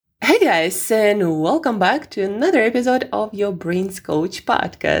guys, and welcome back to another episode of your Brains Coach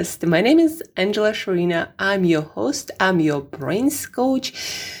podcast. My name is Angela Sharina. I'm your host. I'm your Brains Coach,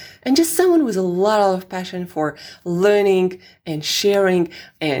 and just someone with a lot of passion for learning and sharing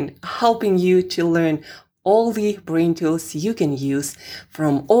and helping you to learn all the brain tools you can use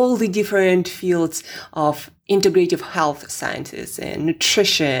from all the different fields of integrative health sciences and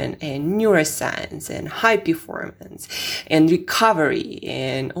nutrition and neuroscience and high performance and recovery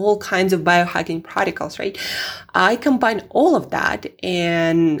and all kinds of biohacking protocols, right? I combine all of that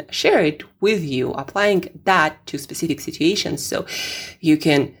and share it with you, applying that to specific situations so you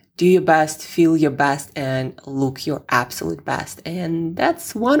can do your best, feel your best, and look your absolute best. And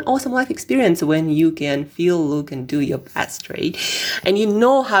that's one awesome life experience when you can feel, look, and do your best, right? And you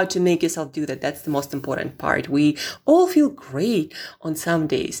know how to make yourself do that. That's the most important part. We all feel great on some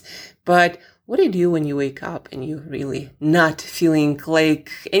days, but what do you do when you wake up and you're really not feeling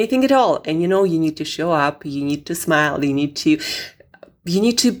like anything at all? And you know you need to show up, you need to smile, you need to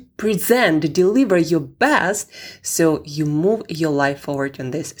present, deliver your best so you move your life forward on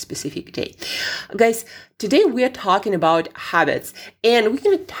this specific day. Guys, today we are talking about habits, and we're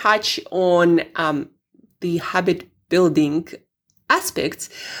going to touch on the habit building aspects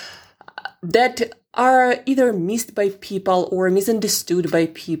that are either missed by people or misunderstood by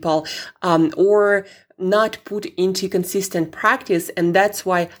people or not put into consistent practice. And that's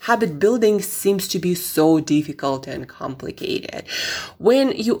why habit building seems to be so difficult and complicated.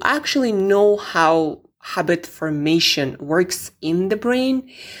 When you actually know how habit formation works in the brain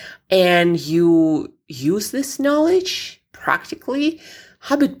and you use this knowledge practically,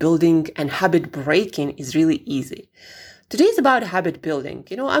 habit building and habit breaking is really easy. Today is about habit building.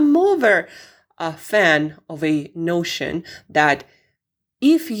 I'm more of a fan of a notion that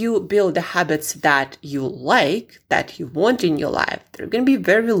if you build the habits that you like, that you want in your life, there's going to be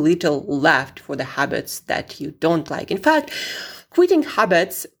very little left for the habits that you don't like. In fact, quitting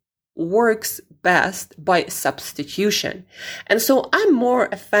habits works best by substitution. And so I'm more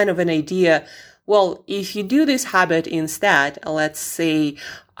a fan of an idea, well, if you do this habit instead, let's say,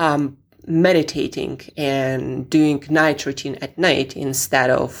 meditating and doing night routine at night instead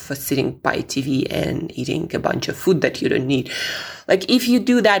of sitting by TV and eating a bunch of food that you don't need. Like if you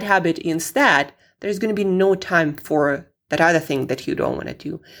do that habit instead, there's going to be no time for that other thing that you don't want to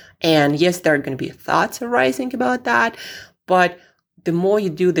do. And yes, there are going to be thoughts arising about that, but the more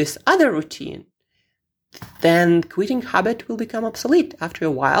you do this other routine, then quitting habit will become obsolete. After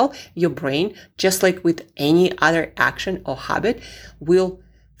a while, your brain, just like with any other action or habit, will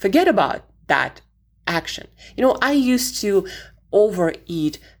forget about that action. I used to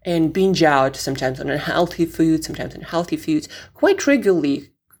overeat and binge out sometimes on unhealthy food, sometimes on healthy foods quite regularly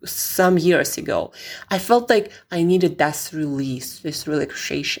some years ago. I felt like I needed this release, this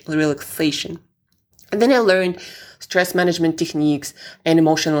relaxation. And then I learned stress management techniques and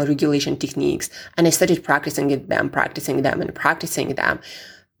emotional regulation techniques. And I started practicing them.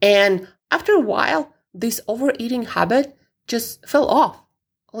 And after a while, this overeating habit just fell off.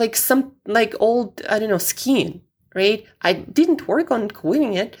 Like old, skin, right? I didn't work on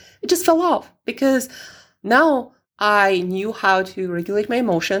quitting it. It just fell off because now I knew how to regulate my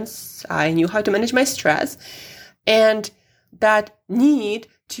emotions. I knew how to manage my stress, and that need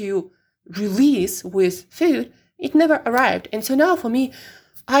to release with food, it never arrived. And so now for me,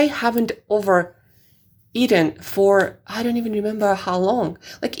 I haven't overeaten for, I don't even remember how long.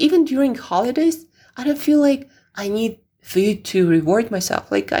 Like even during holidays, I don't feel like I need food to reward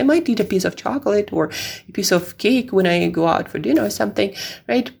myself. Like I might eat a piece of chocolate or a piece of cake when I go out for dinner or something,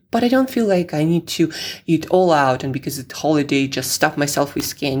 right? But I don't feel like I need to eat all out and because it's holiday, just stuff myself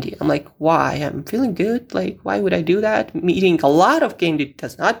with candy. I'm like, why? I'm feeling good. Like, why would I do that? Eating a lot of candy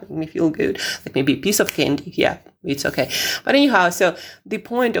does not make me feel good. Like maybe a piece of candy. Yeah, it's okay. But anyhow, so the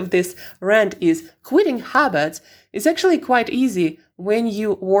point of this rant is quitting habits is actually quite easy when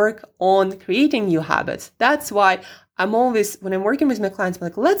you work on creating new habits. That's why I'm always, when I'm working with my clients, I'm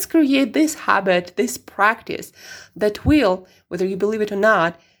like, let's create this habit, this practice that will, whether you believe it or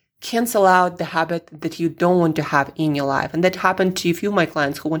not, cancel out the habit that you don't want to have in your life. And that happened to a few of my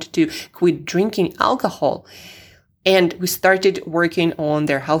clients who wanted to quit drinking alcohol. And we started working on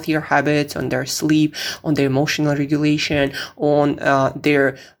their healthier habits, on their sleep, on their emotional regulation, on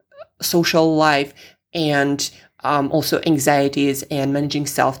their social life, and also anxieties and managing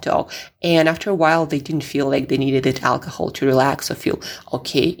self-talk. And after a while, they didn't feel like they needed that alcohol to relax or feel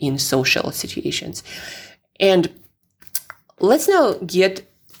okay in social situations. And let's now get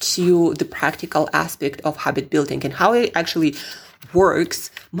to the practical aspect of habit building and how it actually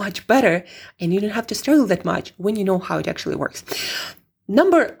works much better. And you don't have to struggle that much when you know how it actually works.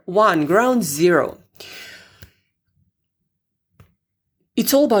 Number one, ground zero.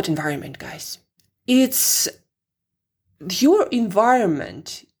 It's all about environment, guys. It's your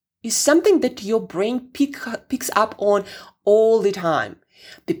environment is something that your brain picks up on all the time.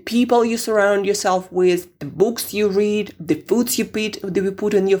 The people you surround yourself with, the books you read, the foods you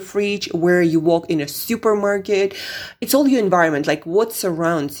put in your fridge, where you walk in a supermarket. It's all your environment, like what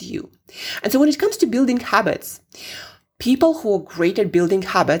surrounds you. And so when it comes to building habits, people who are great at building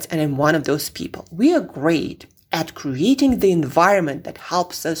habits, and I'm one of those people, we are great at creating the environment that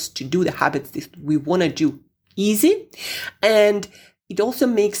helps us to do the habits that we want to do easy. And it also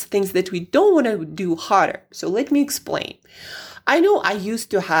makes things that we don't want to do harder. So let me explain. I know I used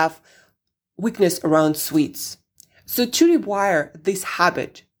to have weakness around sweets. So to rewire this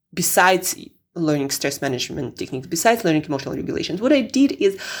habit, besides learning stress management techniques, besides learning emotional regulations, what I did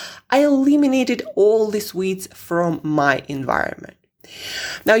is I eliminated all the sweets from my environment.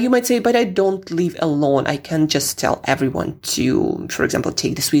 Now you might say, but I don't live alone. I can't just tell everyone to, for example,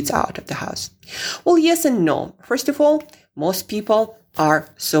 take the sweets out of the house. Well, yes and no. First of all, most people are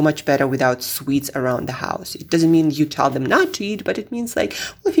so much better without sweets around the house. It doesn't mean you tell them not to eat, but it means like,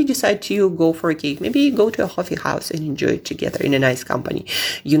 well, if you decide to go for a cake, maybe go to a coffee house and enjoy it together in a nice company.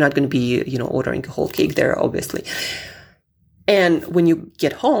 You're not going to be, ordering a whole cake there, obviously. And when you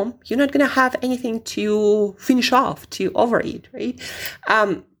get home, you're not going to have anything to finish off, to overeat, right?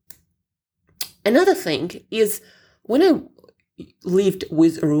 Another thing is when I lived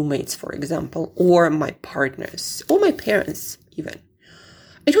with roommates, for example, or my partners, or my parents even,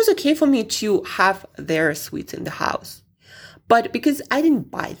 it was okay for me to have their sweets in the house. But because I didn't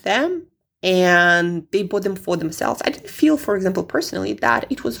buy them and they bought them for themselves, I didn't feel, for example, personally that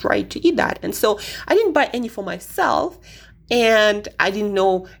it was right to eat that. And so I didn't buy any for myself. And I didn't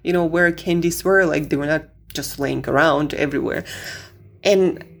know, where candies were. Like they were not just laying around everywhere.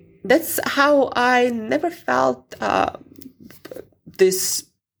 And that's how I never felt this,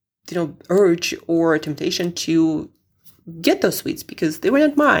 urge or temptation to get those sweets because they were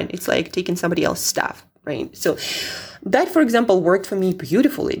not mine. It's like taking somebody else's stuff, right? So that, for example, worked for me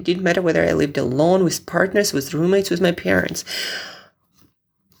beautifully. It didn't matter whether I lived alone, with partners, with roommates, with my parents.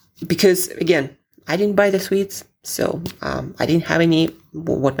 Because, again, I didn't buy the sweets. So I didn't have any,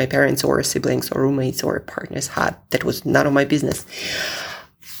 what my parents or siblings or roommates or partners had. That was none of my business.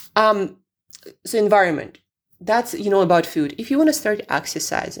 So environment. That's, about food. If you want to start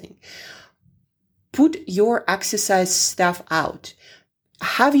exercising, put your exercise stuff out.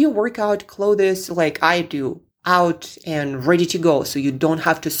 Have your workout clothes like I do out and ready to go. So you don't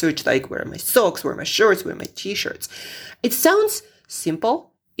have to search like, where are my socks, where are my shirts, where are my t-shirts. It sounds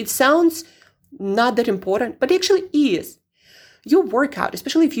simple. It sounds not that important, but it actually is. Your workout,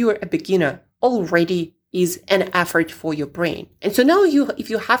 especially if you are a beginner, already is an effort for your brain. And so now if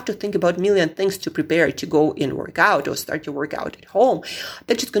you have to think about a million things to prepare to go and work out or start your workout at home,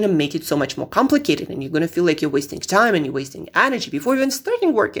 that's just going to make it so much more complicated. And you're going to feel like you're wasting time and you're wasting energy before even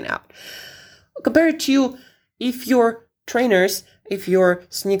starting working out. Compared to if your trainers, if your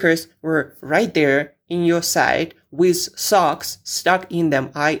sneakers were right there in your side with socks stuck in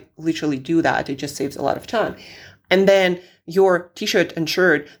them. I literally do that. It just saves a lot of time. And then your t-shirt and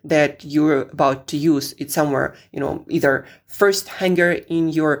shirt that you're about to use, it's somewhere, either first hanger in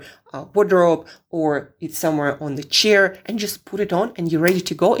your wardrobe or it's somewhere on the chair, and just put it on and you're ready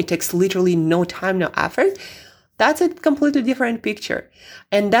to go. It takes literally no time, no effort. That's a completely different picture.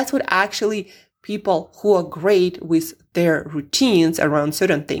 And that's what actually people who are great with their routines around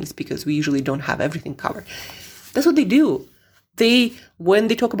certain things, because we usually don't have everything covered. That's what they do. When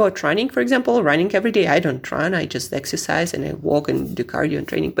they talk about running, for example, running every day, I don't run, I just exercise and I walk and do cardio and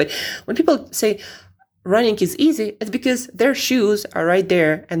training. But when people say running is easy, it's because their shoes are right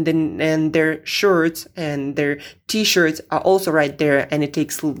there, and their shirts and their t-shirts are also right there, and it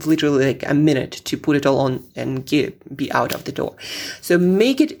takes literally like a minute to put it all on and be out of the door. So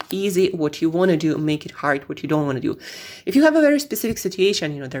make it easy what you want to do, make it hard what you don't want to do. If you have a very specific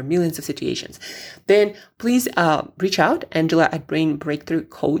situation, there are millions of situations, then please reach out, Angela at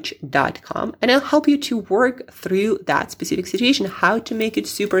brainbreakthroughcoach.com, and I'll help you to work through that specific situation, how to make it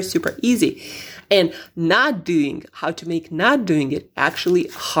super, super easy. And how to make not doing it actually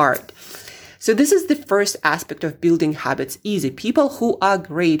hard. So this is the first aspect of building habits easy. People who are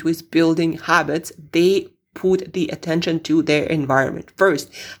great with building habits, they put the attention to their environment first.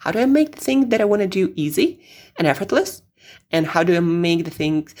 How do I make the thing that I want to do easy and effortless? And how do I make the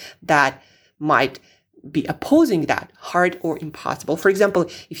things that might be opposing that, hard or impossible. For example,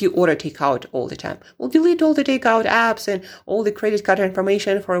 if you order takeout all the time, well, delete all the takeout apps and all the credit card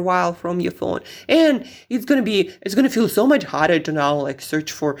information for a while from your phone. And it's going to feel so much harder to now like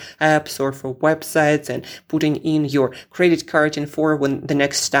search for apps or for websites and putting in your credit card info when the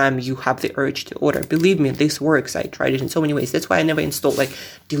next time you have the urge to order. Believe me, this works. I tried it in so many ways. That's why I never installed like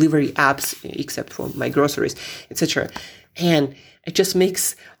delivery apps except for my groceries, etc. And it just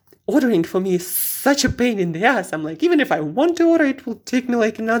makes ordering for me is such a pain in the ass. I'm like, even if I want to order, it will take me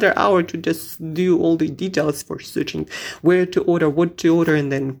like another hour to just do all the details for searching where to order, what to order,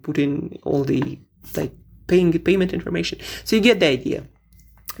 and then put in all the like payment information. So you get the idea.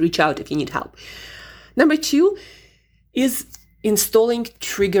 Reach out if you need help. Number 2 is installing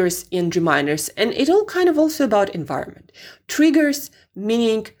triggers and reminders. And it all kind of also about environment. Triggers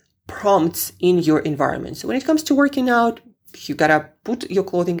meaning prompts in your environment. So when it comes to working out, you gotta put your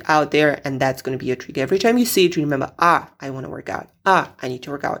clothing out there, and that's gonna be a trigger. Every time you see it, you remember, I want to work out. I need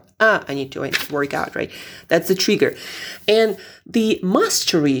to work out. I need to work out, right? That's the trigger. And the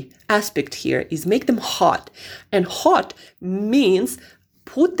mastery aspect here is make them hot. And hot means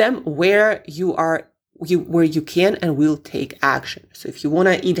put them where where you can and will take action. So if you want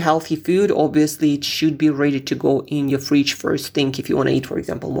to eat healthy food, obviously it should be ready to go in your fridge first thing. If you want to eat, for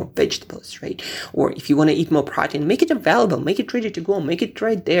example, more vegetables, right? Or if you want to eat more protein, make it available, make it ready to go, make it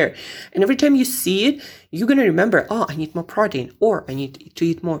right there. And every time you see it, you're going to remember, I need more protein, or I need to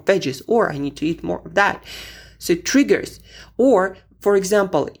eat more veggies, or I need to eat more of that. So triggers. Or for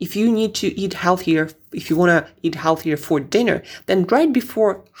example, if you need to eat healthier, if you want to eat healthier for dinner, then right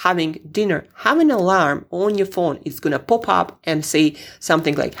before having dinner, have an alarm on your phone. It's going to pop up and say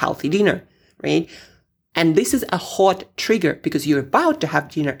something like healthy dinner, right? And this is a hot trigger because you're about to have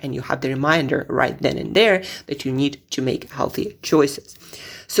dinner and you have the reminder right then and there that you need to make healthy choices.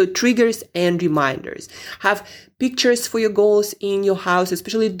 So triggers and reminders. Have pictures for your goals in your house,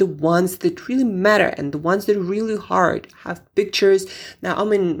 especially the ones that really matter and the ones that are really hard. Have pictures. Now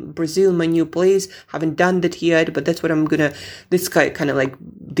I'm in Brazil, my new place. Haven't done that yet, but that's what this kind of like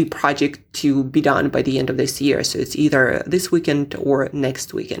the project to be done by the end of this year. So it's either this weekend or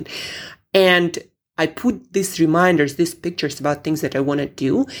next weekend. And I put these reminders, these pictures about things that I want to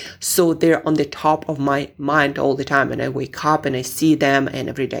do. So they're on the top of my mind all the time. And I wake up and I see them, and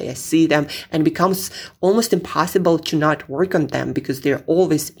every day I see them, and it becomes almost impossible to not work on them because they're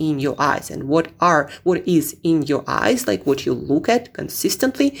always in your eyes. And what is in your eyes, like what you look at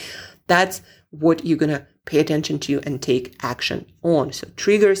consistently, that's what you're going to pay attention to and take action on. So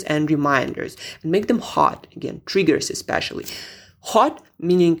triggers and reminders, and make them hot. Again, triggers especially. Hot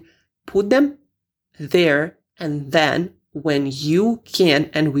meaning put them there and then when you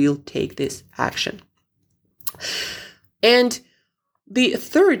can and will take this action. And the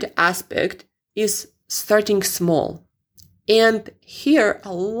third aspect is starting small. And here,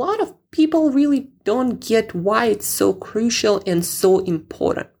 a lot of people really don't get why it's so crucial and so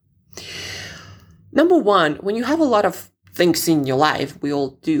important. Number one, when you have a lot of things in your life, we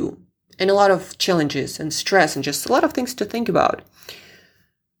all do, and a lot of challenges and stress and just a lot of things to think about,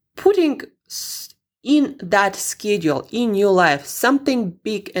 putting in that schedule in your life something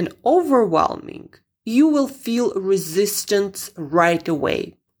big and overwhelming, you will feel resistance right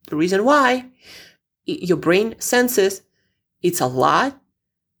away. The reason why, your brain senses it's a lot,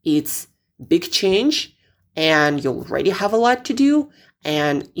 it's big change, and you already have a lot to do,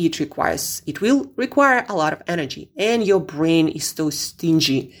 and it will require a lot of energy. And your brain is so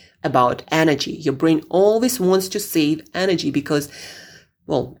stingy about energy. Your brain always wants to save energy because,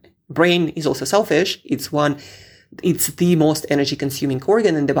 brain is also selfish. It's the most energy consuming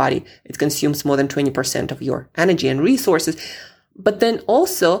organ in the body. It consumes more than 20% of your energy and resources. But then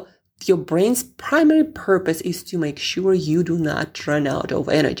also your brain's primary purpose is to make sure you do not run out of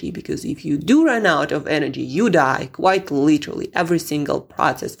energy, because if you do run out of energy, you die, quite literally. Every single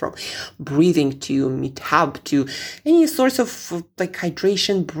process from breathing to any sorts of like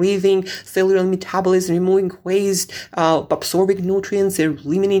hydration, breathing, cellular metabolism, removing waste, absorbing nutrients,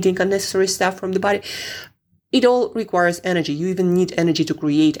 eliminating unnecessary stuff from the body. It all requires energy. You even need energy to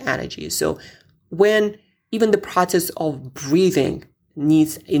create energy. So when even the process of breathing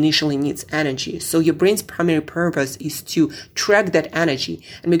initially needs energy. So your brain's primary purpose is to track that energy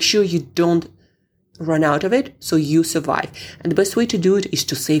and make sure you don't run out of it, so you survive. And the best way to do it is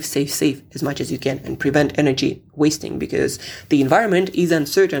to save as much as you can and prevent energy wasting, because the environment is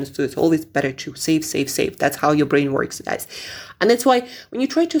uncertain, so it's always better to save. That's how your brain works, guys. And that's why when you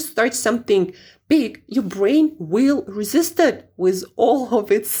try to start something big, your brain will resist it with all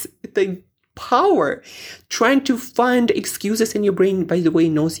of its power. Trying to find excuses in your brain, by the way,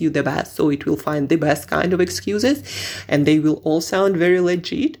 knows you the best. So it will find the best kind of excuses and they will all sound very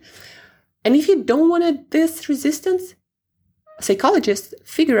legit. And if you don't want this resistance, psychologists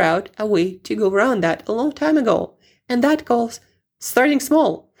figure out a way to go around that a long time ago. And that calls starting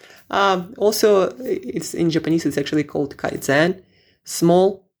small. Also, it's in Japanese, it's actually called Kaizen.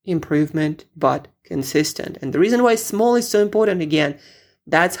 Small improvement, but consistent. And the reason why small is so important, again,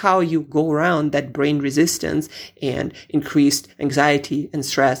 that's how you go around that brain resistance and increased anxiety and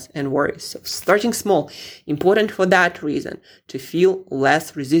stress and worries. So starting small, important for that reason, to feel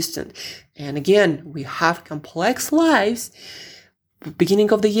less resistant. And again, we have complex lives.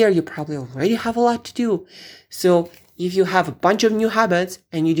 Beginning of the year, you probably already have a lot to do. So if you have a bunch of new habits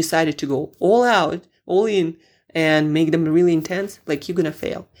and you decided to go all out, all in, and make them really intense, like you're gonna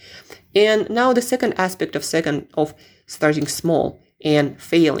fail. And now the second aspect of starting small and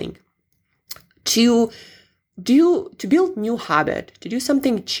failing. To build new habit, to do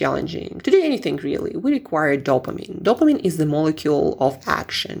something challenging, to do anything really, we require dopamine. Dopamine is the molecule of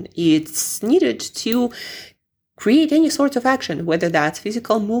action. It's needed to create any sorts of action, whether that's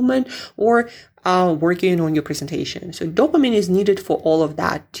physical movement or working on your presentation. So dopamine is needed for all of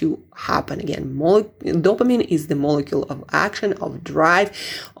that to happen. Again, dopamine is the molecule of action, of drive,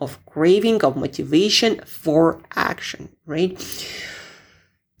 of craving, of motivation for action, right?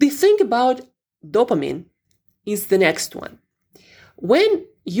 The thing about dopamine is the next one. When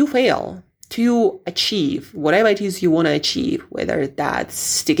you fail to achieve whatever it is you want to achieve, whether that's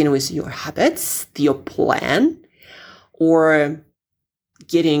sticking with your habits, your plan, or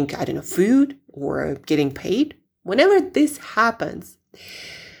getting, food, or getting paid, whenever this happens,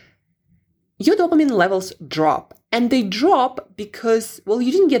 your dopamine levels drop. And they drop because,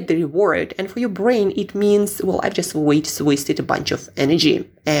 you didn't get the reward. And for your brain, it means, I've just wasted a bunch of energy.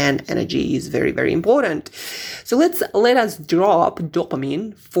 And energy is very, very important. So let us drop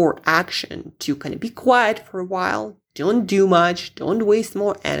dopamine for action to kind of be quiet for a while. Don't do much. Don't waste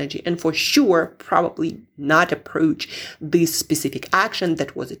more energy. And for sure, probably not approach this specific action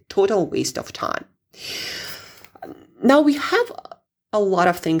that was a total waste of time. Now we have a lot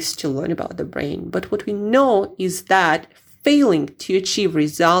of things to learn about the brain, but what we know is that failing to achieve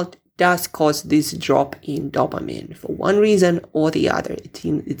result does cause this drop in dopamine for one reason or the other.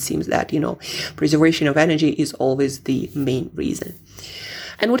 It seems that, preservation of energy is always the main reason.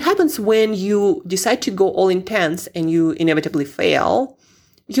 And what happens when you decide to go all intense and you inevitably fail,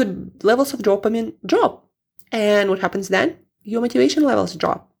 your levels of dopamine drop. And what happens then? Your motivation levels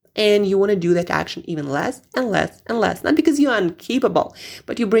drop. And you want to do that action even less and less and less. Not because you're incapable,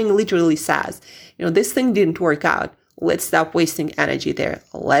 but your brain literally says, this thing didn't work out. Let's stop wasting energy there.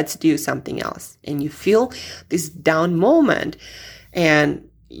 Let's do something else. And you feel this down moment and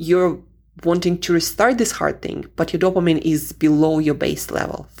you're wanting to restart this hard thing, but your dopamine is below your base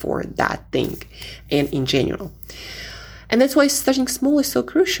level for that thing and in general. And that's why starting small is so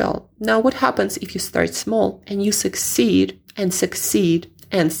crucial. Now, what happens if you start small and you succeed and succeed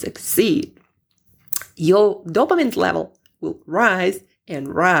and succeed? Your dopamine level will rise and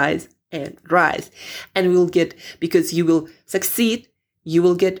rise and rise. And because you will succeed, you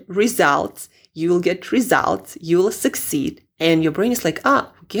will get results, you will succeed. And your brain is like, we're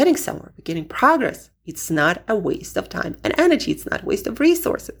getting somewhere, we're getting progress. It's not a waste of time and energy. It's not a waste of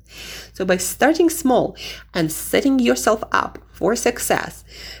resources. So by starting small and setting yourself up for success,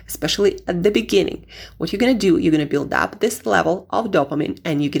 especially at the beginning, what you're going to do, you're going to build up this level of dopamine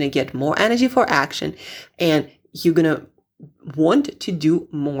and you're going to get more energy for action and you're going to want to do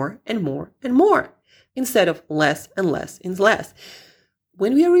more and more and more instead of less and less and less.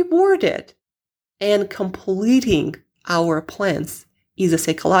 When we are rewarded and completing our plans is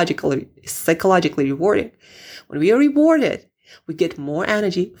psychologically rewarding. When we are rewarded, we get more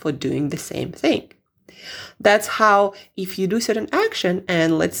energy for doing the same thing. That's how if you do certain action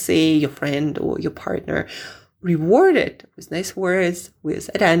and let's say your friend or your partner reward it with nice words, with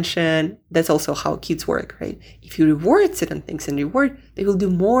attention, that's also how kids work, right? If you reward certain things and they will do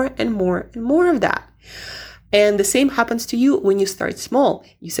more and more and more of that. And the same happens to you when you start small.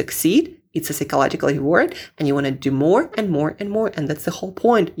 You succeed. It's a psychological reward and you want to do more and more and more. And that's the whole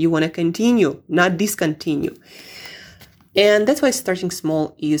point. You want to continue, not discontinue. And that's why starting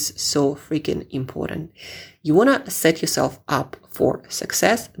small is so freaking important. You want to set yourself up for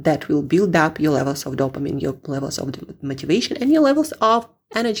success that will build up your levels of dopamine, your levels of motivation, and your levels of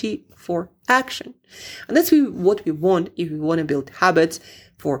energy for action. And that's what we want if we want to build habits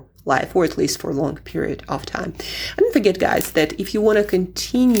for life, or at least for a long period of time. And don't forget, guys, that if you want to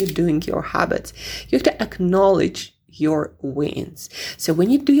continue doing your habits, you have to acknowledge your wins. So when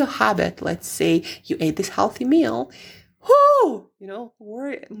you do your habit, let's say you ate this healthy meal, whoo,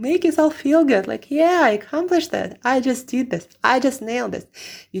 make yourself feel good. Like, yeah, I accomplished that. I just did this. I just nailed this.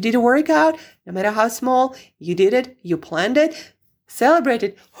 You did a workout, no matter how small, you did it, you planned it,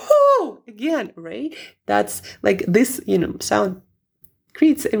 celebrated. Whoo, again, right? That's like this, sound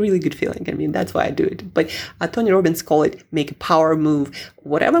creates a really good feeling. I mean, that's why I do it. But Tony Robbins call it make a power move.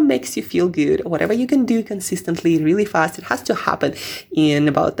 Whatever makes you feel good, whatever you can do consistently, really fast, it has to happen in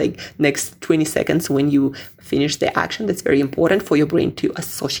about next 20 seconds when you finish the action. That's very important for your brain to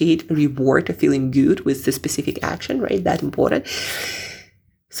associate reward or feeling good with the specific action, right? That's important.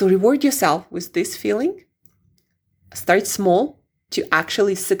 So reward yourself with this feeling. Start small to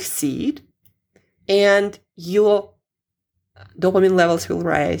actually succeed, and your dopamine levels will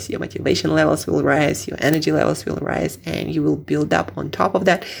rise, your motivation levels will rise, your energy levels will rise, and you will build up on top of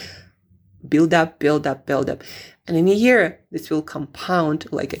that. Build up. And in a year, this will compound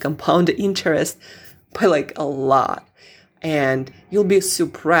like a compound interest by a lot. And you'll be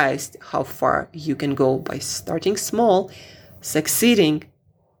surprised how far you can go by starting small, succeeding,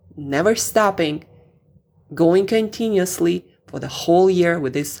 never stopping, going continuously for the whole year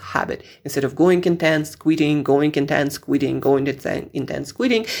with this habit, instead of going intense, quitting, going intense, quitting, going intense,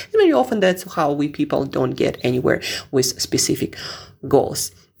 quitting. And very often that's how we people don't get anywhere with specific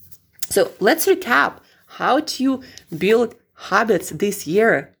goals. So let's recap how to build habits this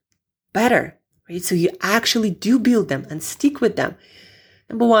year better, right? So you actually do build them and stick with them.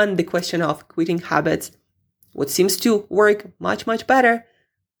 Number one, the question of quitting habits. What seems to work much, much better.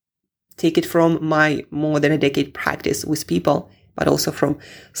 Take it from my more than a decade practice with people, but also from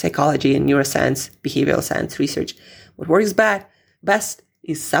psychology and neuroscience, behavioral science research. What works best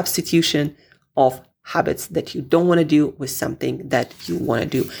is substitution of habits that you don't want to do with something that you want to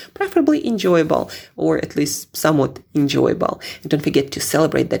do, preferably enjoyable, or at least somewhat enjoyable. And don't forget to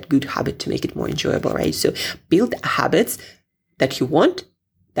celebrate that good habit to make it more enjoyable, right? So build habits that you want,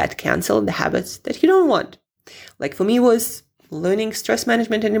 that cancel the habits that you don't want. Like for me was learning stress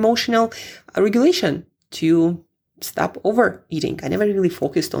management and emotional regulation to stop overeating. I never really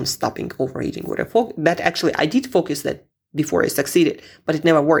focused on stopping overeating. I did focus that before I succeeded, but it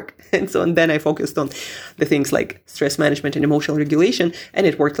never worked. And then I focused on the things like stress management and emotional regulation, and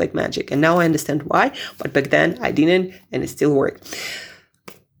it worked like magic. And now I understand why, but back then I didn't, and it still worked.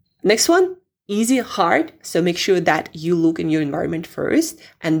 Next one. Easy, hard. So make sure that you look in your environment first,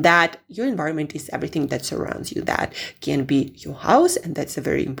 and that your environment is everything that surrounds you. That can be your house, and that's a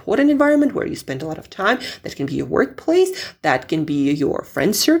very important environment where you spend a lot of time. That can be your workplace. That can be your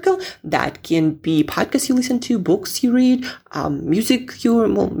friend circle. That can be podcasts you listen to, books you read, music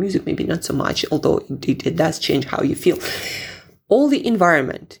maybe not so much, although it does change how you feel. All the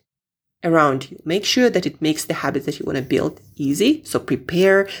environment around you. Make sure that it makes the habits that you want to build easy. So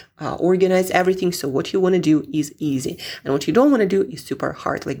prepare, organize everything. So what you want to do is easy. And what you don't want to do is super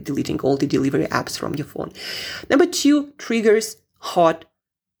hard, like deleting all the delivery apps from your phone. Number 2, triggers, hot,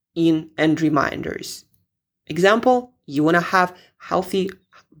 in, and reminders. Example, you want to have healthy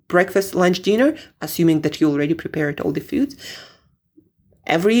breakfast, lunch, dinner, assuming that you already prepared all the foods.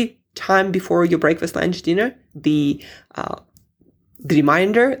 Every time before your breakfast, lunch, dinner, the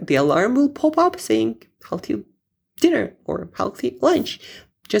reminder, the alarm will pop up saying healthy dinner or healthy lunch.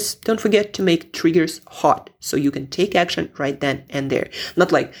 Just don't forget to make triggers hot so you can take action right then and there.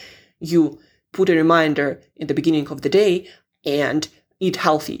 Not like you put a reminder in the beginning of the day and eat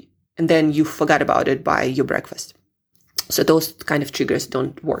healthy, and then you forgot about it by your breakfast. So those kind of triggers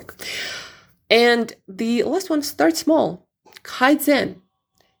don't work. And the last one, start small. Kaizen.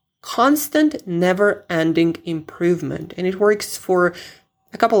 Constant, never-ending improvement. And it works for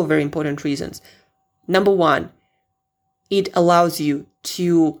a couple of very important reasons. Number one, it allows you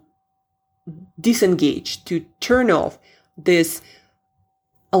to disengage, to turn off this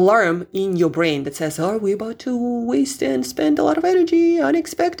alarm in your brain that says, are we about to waste and spend a lot of energy?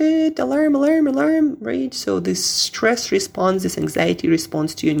 Unexpected, alarm, right? So this stress response, this anxiety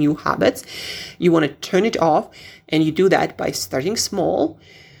response to your new habits, you want to turn it off. And you do that by starting small,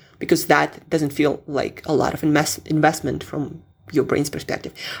 because that doesn't feel like a lot of investment from your brain's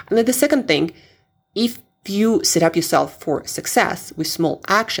perspective. And then the second thing, if you set up yourself for success with small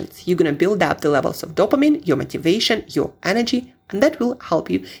actions, you're going to build up the levels of dopamine, your motivation, your energy, and that will help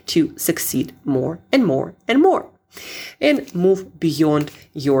you to succeed more and more and more, and move beyond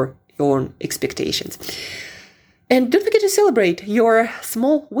your own expectations. And don't forget to celebrate your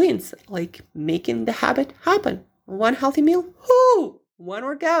small wins, like making the habit happen. One healthy meal, whoo! One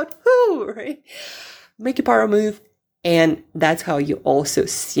workout, whoo, right? Make a power move, And that's how you also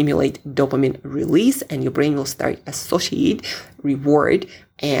stimulate dopamine release, and your brain will start associate reward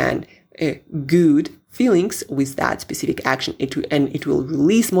and good feelings with that specific action. It will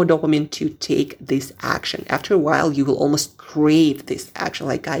release more dopamine to take this action. After a while, you will almost crave this action,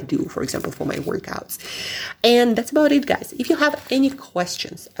 like I do, for example, for my workouts. And that's about it, guys. If you have any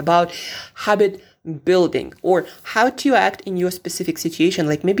questions about habit building or how to act in your specific situation,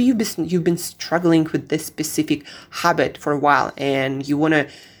 like maybe you've been struggling with this specific habit for a while and you want to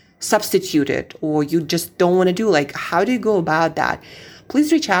substitute it, or you just don't want to do, like, how do you go about that?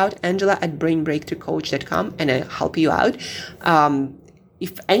 Please reach out, Angela@brainbreakthroughcoach.com, and I'll help you out.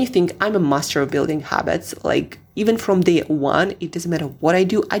 If anything, I'm a master of building habits. Like, even from day one, it doesn't matter what I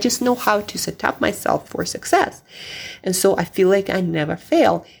do. I just know how to set up myself for success. And so I feel like I never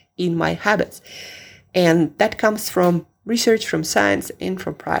fail in my habits. And that comes from research, from science, and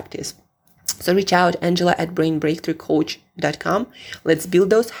from practice. So reach out, Angela@brainbreakthroughcoach.com. Let's build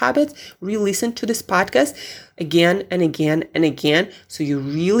those habits. Re-listen to this podcast again and again and again, so you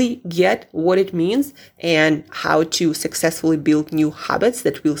really get what it means and how to successfully build new habits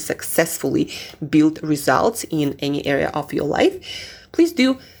that will successfully build results in any area of your life. Please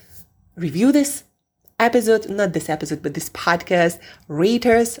do review this episode, not this episode, but this podcast, rate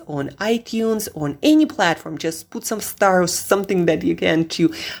us on iTunes, on any platform. Just put some stars, something that you can,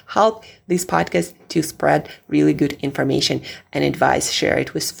 to help this podcast to spread really good information and advice. Share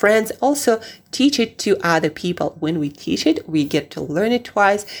it with friends. Also, teach it to other people. When we teach it, we get to learn it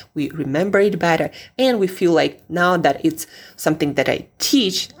twice, we remember it better, and we feel like now that it's something that I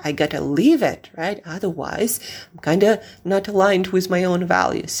teach, I gotta live it, right? Otherwise, I'm kind of not aligned with my own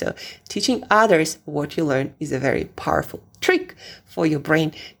values. So teaching others what you learn is a very powerful trick for your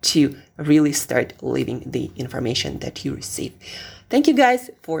brain to really start living the information that you receive. Thank you guys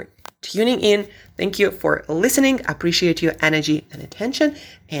for tuning in. Thank you for listening. Appreciate your energy and attention,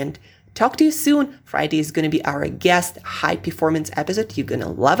 and talk to you soon. Friday is going to be our guest high performance episode. You're going to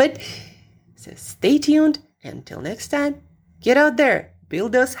love it. So stay tuned. Until next time, get out there,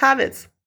 build those habits.